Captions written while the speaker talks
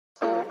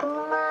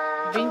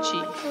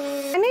Vinci.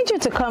 I need you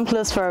to come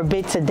close for a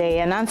bit today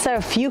and answer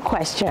a few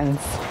questions.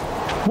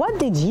 What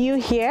did you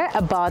hear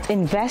about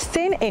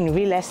investing in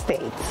real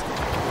estate?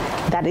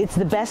 That it's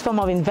the best form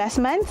of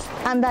investment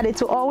and that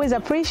it will always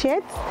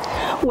appreciate?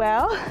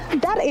 Well,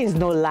 that is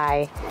no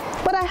lie.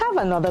 But I have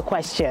another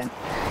question.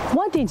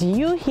 What did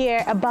you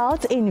hear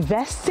about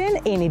investing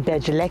in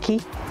Impeccable?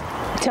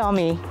 Tell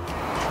me,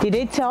 did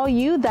they tell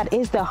you that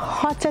is the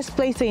hottest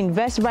place to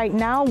invest right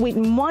now with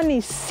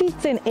money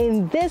sitting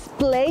in this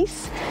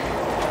place?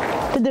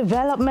 The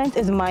development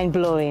is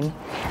mind-blowing,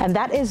 and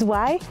that is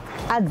why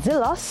at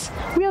Zelos,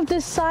 we have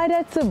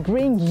decided to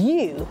bring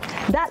you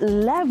that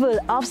level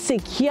of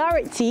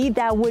security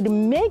that would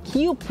make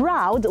you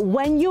proud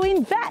when you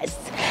invest.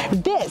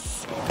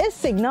 This is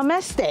Signum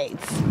Estate,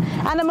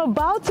 and I'm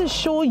about to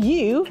show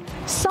you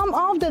some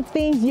of the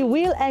things you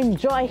will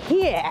enjoy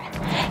here.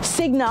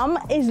 Signum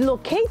is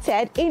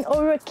located in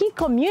Oreki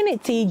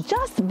Community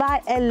just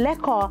by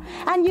Eleko,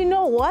 and you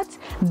know what?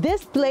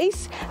 This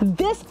place,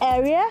 this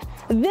area,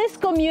 this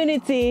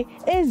community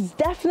is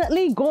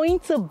definitely going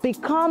to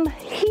become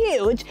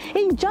huge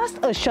in just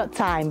a short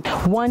time.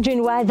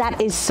 Wondering why that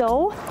is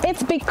so?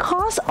 It's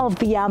because of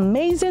the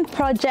amazing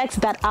projects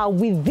that are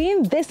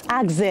within this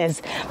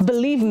axis.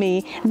 Believe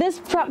me, this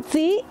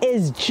property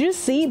is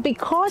juicy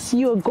because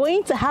you're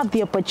going to have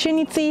the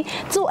opportunity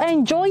to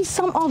enjoy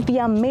some of the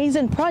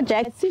amazing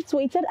projects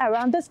situated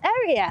around this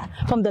area.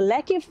 From the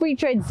Lekki Free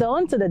Trade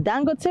Zone to the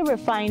Dangote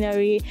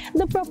Refinery,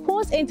 the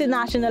proposed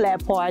international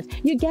airport,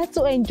 you get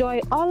to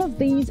enjoy all of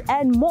these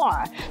and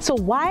more. So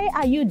why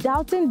are you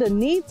doubting the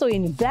need to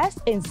invest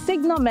in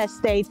Signum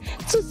Estate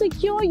to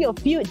secure your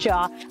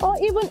future or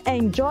even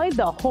enjoy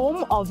the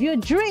home of your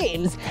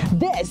dreams?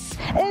 This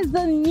is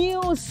the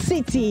new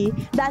city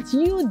that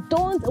you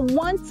don't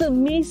want to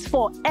miss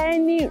for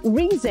any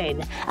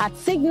reason. At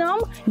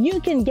Signum, you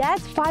can get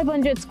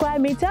 500 square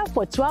meter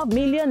for 12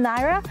 million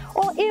naira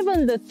or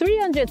even the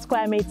 300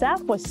 square meter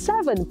for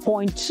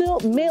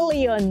 7.2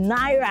 million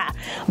naira.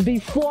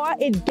 Before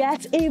it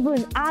gets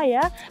even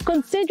higher,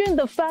 considering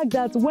the fact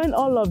that when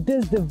all of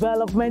this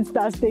development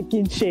starts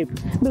taking shape,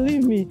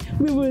 believe me,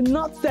 we will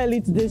not sell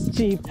it this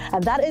cheap.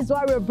 And that is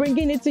why we're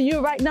bringing it to you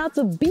right now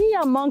to be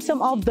among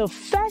some of the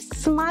first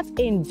smart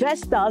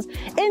investors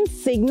in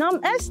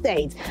Signum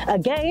Estate.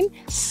 Again,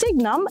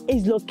 Signum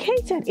is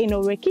located in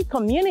Oreki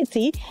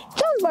Community,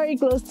 just very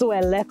close to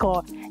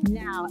Eleko.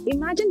 Now,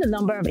 imagine the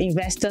number of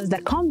investors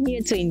that come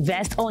here to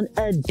invest on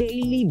a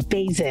daily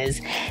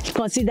basis.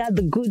 Consider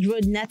the good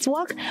road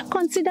network,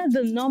 consider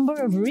the number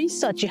of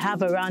resorts you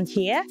have around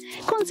here,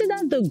 consider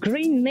the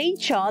green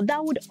nature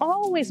that would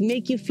always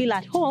make you feel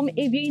at home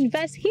if you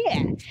invest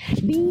here.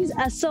 These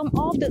are some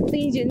of the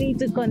things you need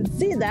to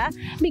consider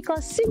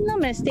because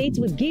Signum Estate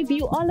will give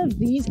you all of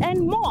these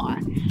and more.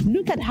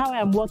 Look at how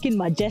I'm walking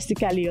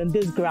majestically on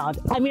this ground.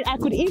 I mean, I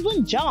could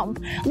even jump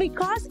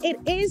because it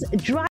is dry.